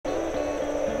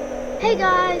Hey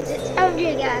guys, it's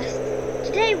OMG Guest.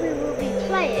 Today we will be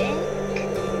playing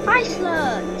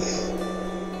islets.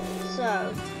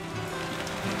 So,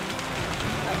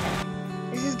 okay.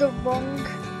 This is the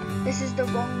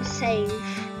wrong save.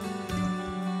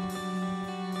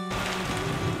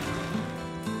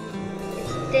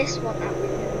 It's this one that we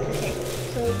moved. Okay,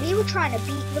 so we were trying to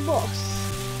beat the boss.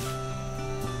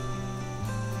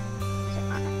 So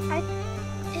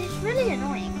it's really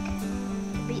annoying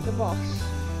to beat the boss.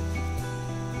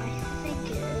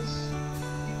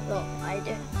 Well, I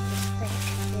don't think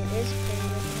it is pretty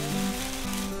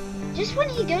annoying. Just when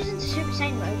he goes into Super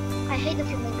Saiyan mode, I hate the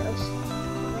flamingos.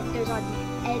 Flamingos are the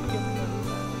end of me.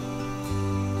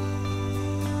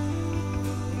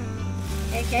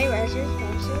 Okay, resist.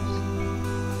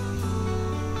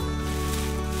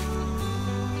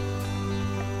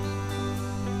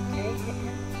 Okay, hit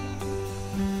him.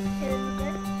 Hit him a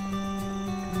bit.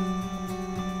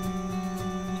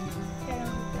 Hit him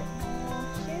a bit more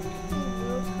soon. He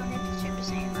will turn into Super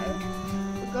Saiyan mode.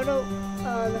 We've got to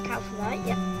look out for that.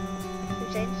 Yep. Super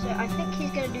Saiyan. So I think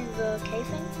he's gonna do the K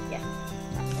thing. Yeah,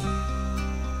 that thing.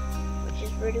 Which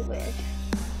is really weird.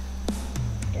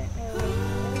 Don't know what it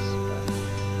is, but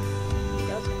he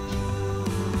does it.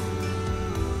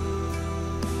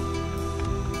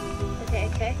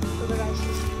 Okay. For the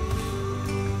rices.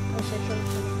 Also for the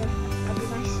flamingo. That'd be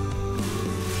nice.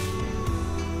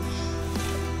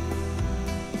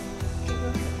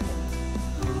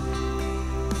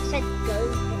 Said go,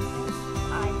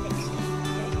 I mixed it.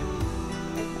 Okay.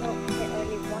 I've not hit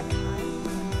only one time.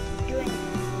 Doing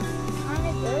kind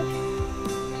of good,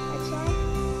 I'd say.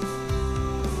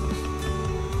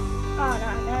 Oh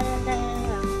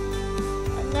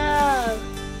no.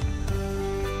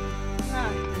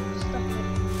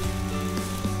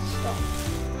 Stop.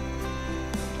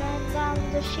 Turn down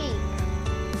the sheep.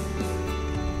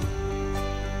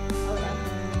 Oh no.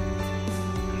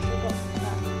 I forgot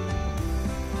that.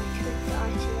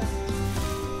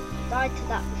 Died to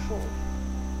that before.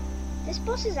 This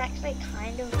boss is actually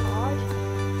kind of hard. I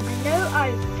know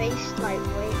I've faced like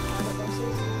way harder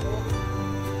bosses before.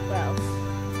 Well,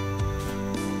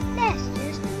 that's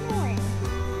just annoying.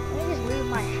 Let me just move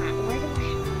my hat. Where did my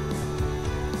hat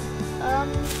go?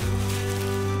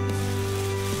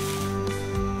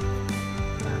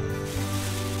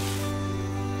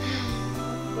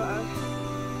 Bro.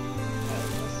 Hey,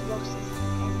 this boss is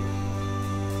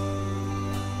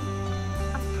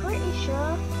pretty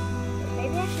sure.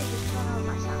 Maybe I should just turn on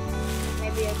my sound.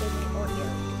 Maybe I don't need audio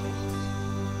devices.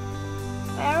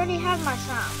 I already have my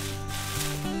sound.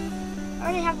 I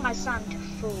already have my sound to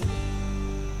full.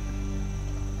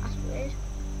 That's weird.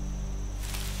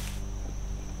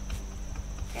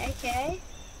 Okay.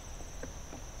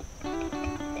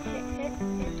 Hit.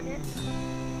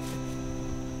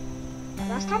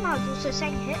 Last time I was also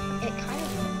saying hit, it kind of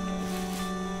worked.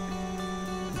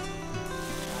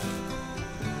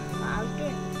 I was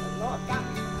doing a lot of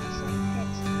damage when I said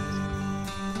hits.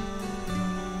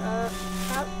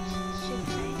 Out,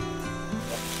 Super Saiyan.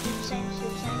 Yep, Super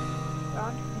Saiyan.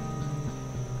 Run.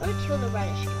 Gotta kill the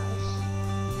reddish guys.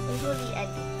 Those were the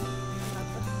end.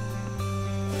 Remember?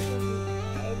 Those were the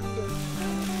end of.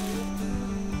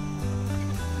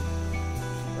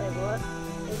 Wait, what?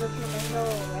 There's a flamingo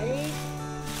already?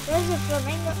 There's a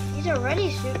flamingo. He's already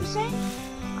Super Saiyan?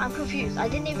 I'm confused. I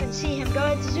didn't even see him go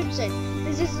into Super Saiyan.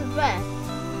 This isn't fair.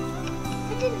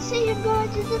 I didn't see him go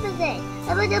into Super Saiyan. I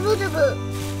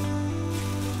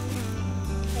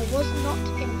was not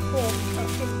informed of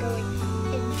him going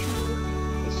into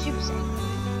his Super Saiyan.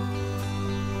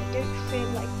 I don't feel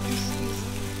like this is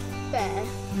fair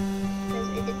because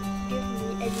it didn't give me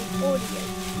any audio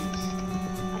cues.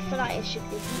 I feel like it should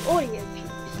give me audio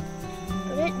cues,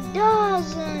 but it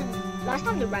doesn't. Last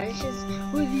time the radishes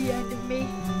were the end of me.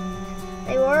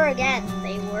 They were again.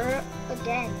 We will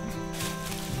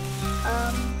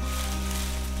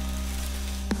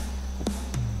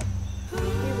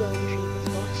defeat this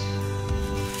boss.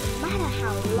 No matter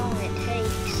how long it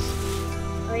takes.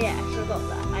 Oh yeah, I forgot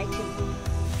that. I can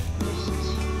just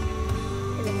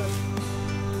hit him with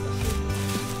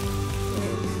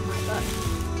my button.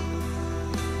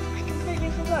 I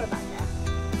completely forgot about that.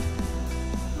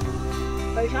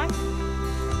 Bow time?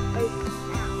 Oh.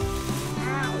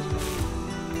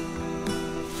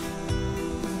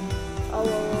 Oh,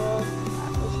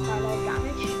 that was quite a lot of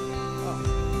damage. Well,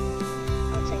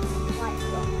 I would say quite a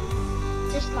lot.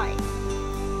 Just like,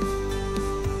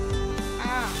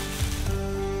 ow.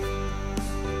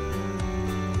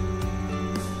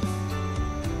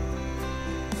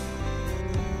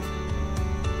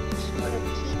 Just gotta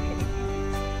keep hitting him.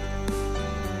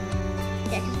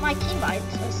 Yeah, because my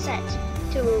keybites are set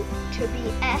to be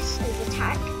S as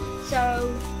attack. So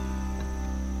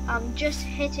I'm just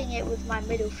hitting it with my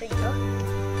middle finger.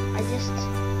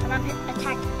 When I'm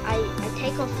attacking, I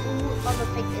take off all other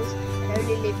fingers and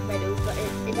only leave middle, but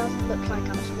it doesn't look like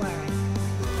I'm swearing.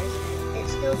 It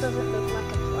still doesn't look like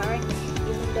I'm swearing,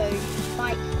 even though you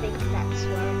might think that's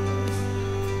swearing.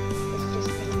 It's just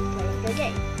me playing the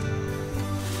game.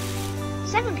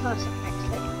 7 class up next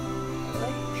week.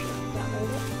 Anyway, you should download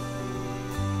it.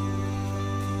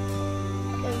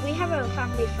 Because we have a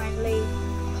family-friendly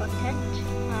content,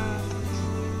 and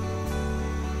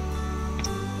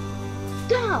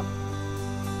dumb!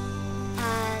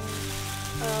 And,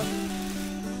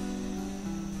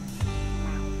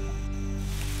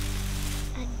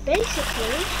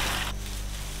 basically,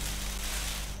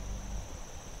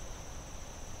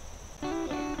 yeah,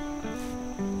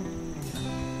 I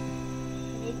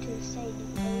need to say the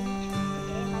age of the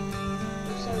game, and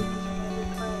also you can only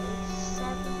play 7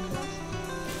 plus,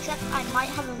 except I might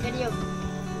have a video of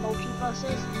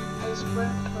multiverses. I just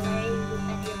won't play with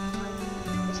any of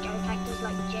the scary characters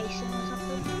like Jason or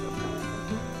something.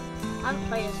 I haven't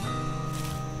played as him,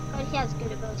 but he has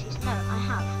good abilities. No, I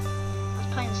have.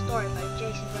 Playing story mode,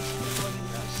 Jason versus the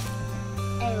multiverse.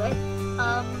 Anyway,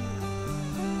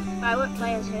 I won't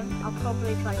play as him. I'll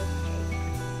probably play as Jake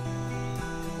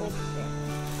or Finn.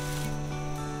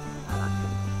 I like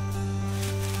him.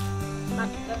 Man,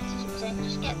 go to Super Saiyan.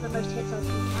 Just get the most hits as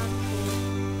you can for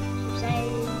Super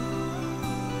Saiyan.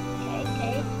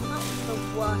 Okay, not the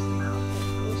worst amount of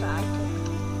hits. Also, I took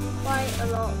quite a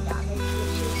lot of damage,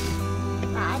 which is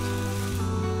bad.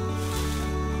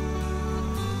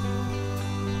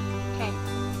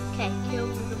 Okay, kill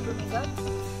the flamingo.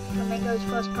 Flamingo's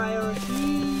first priority,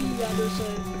 and also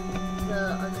the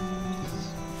other things.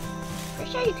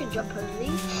 Pretty sure you can jump over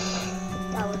these.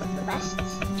 That wasn't the best.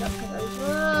 Jumping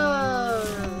over.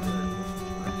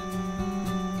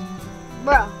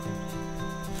 Bruh.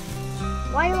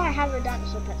 Why do I have a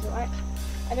dinosaur pencil?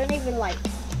 I don't even like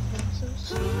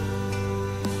pencils. Ooh,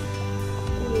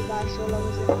 dinosaur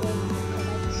lovers in the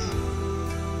comments.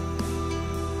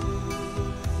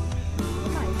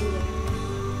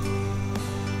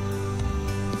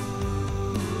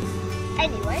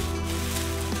 Anyway,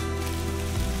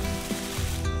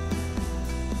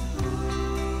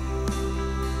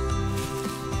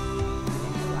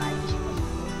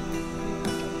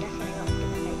 definitely not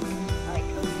gonna make like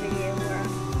a video where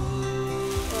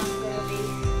I'm gonna be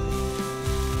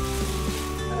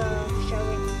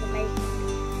showing the making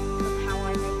of how I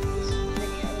make this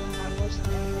video, and I wasn't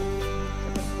gonna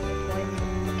away from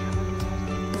the camera because I was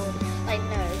getting bored. Like,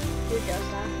 no, who does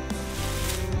that?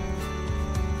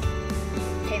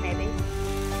 Okay, maybe.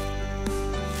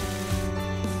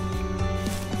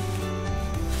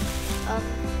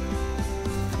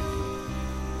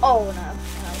 Oh no, that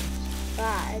was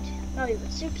bad. Not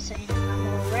even Super Saiyan, and I'm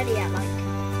already at like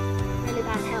really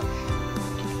bad health.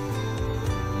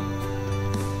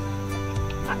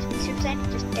 Back to the Super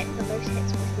Saiyan, just get the most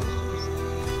hits with the Super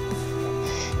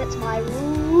Saiyan. That's my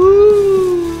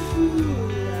rule.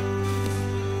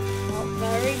 Not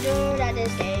very good at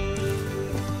this game.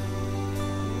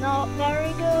 Not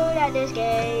very good at this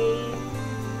game.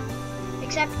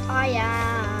 Except I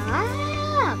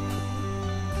am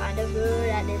kind of good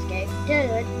at this game.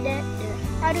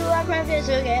 How do I craft this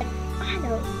again? I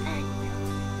know.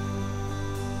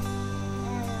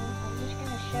 I'm just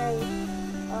gonna show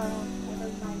one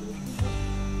of my new people.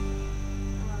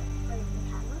 Playing the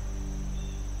camera.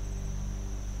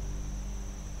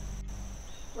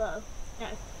 Whoa, no.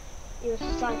 Your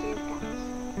Society of Cats.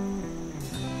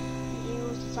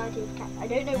 Society of Cats. I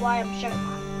don't know why I'm showing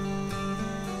that.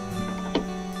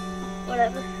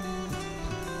 Whatever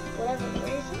the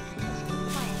reason, let's keep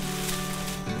playing.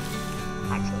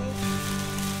 Actually,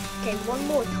 okay, one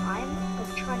more time of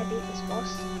trying to beat this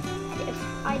boss. And if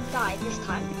I die this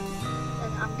time,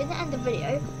 then I'm gonna end the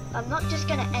video. I'm not just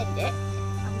gonna end it.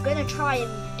 I'm gonna try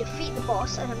and defeat the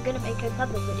boss, and I'm gonna make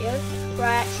another video where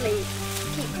I actually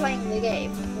keep playing the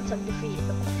game once I've defeated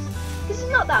the boss. This is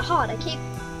not that hard. I keep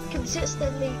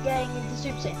consistently getting into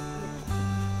Super Saiyan.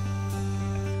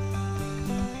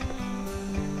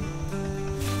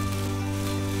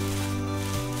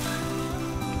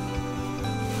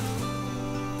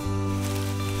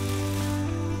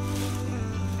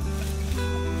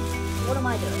 What am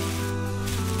I doing?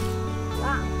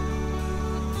 Wow.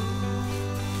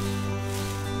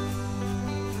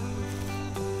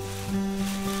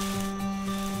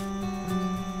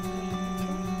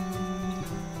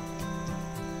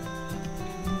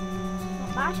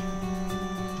 Not bad.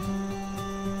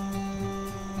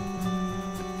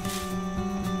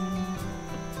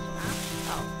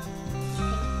 Oh.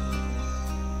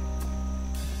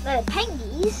 They're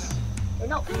pengies. They're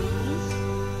not pengies.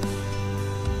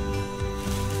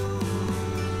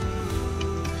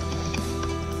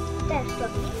 They're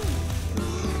struggling.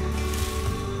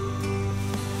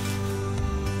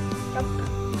 Jump.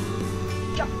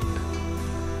 Jump.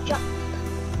 Jump.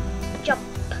 Jump.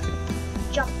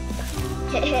 Jump.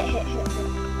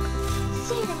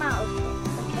 Same amount of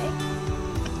things, okay?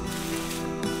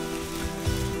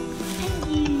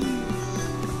 Pengies.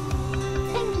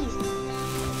 Pengies.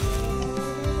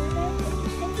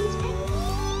 Pengies, pengies.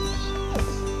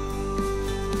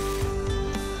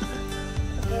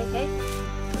 Okay, okay.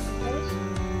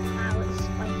 Now it's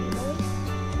spiky boys.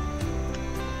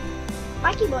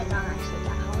 Spiky boys aren't actually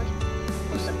that hard.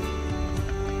 Awesome.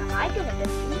 Am I gonna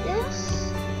defeat this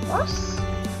boss?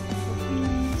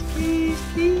 Please, please,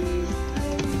 please.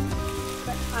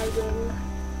 But I will.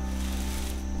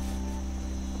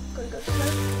 Gotta go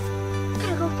slow.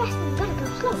 Gotta go fast and gotta go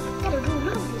slow. Gotta go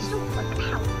lovely slow for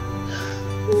power.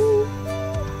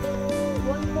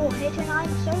 One more hit and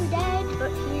I'm so dead,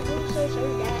 but he's also so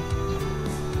dead.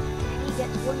 He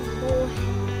gets one more hit.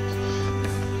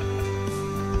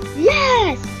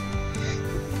 Yes!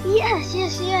 Yes,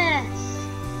 yes, yes!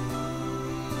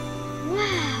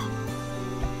 Wow!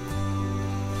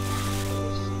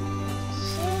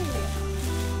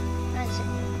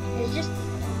 It's just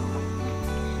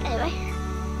anyway.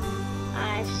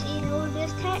 I've seen all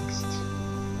this text.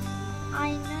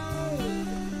 I know.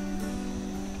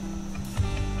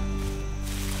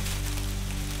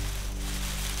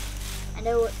 I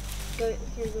know what go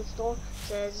through the store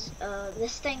says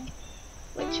this thing,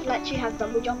 which lets you have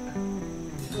double jump,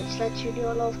 which lets you do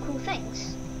a lot of cool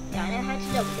things. Yeah, I know how to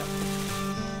double jump.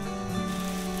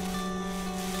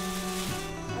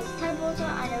 As a teleporter,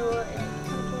 I know what a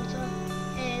teleporter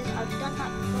is. I've done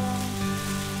that before.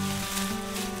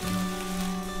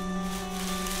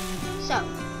 So,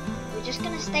 we're just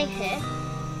gonna stay here,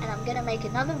 and I'm gonna make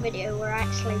another video where I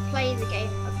actually play the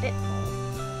game a bit more.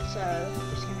 So, I'm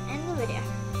just gonna end the video.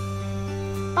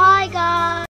 Bye guys!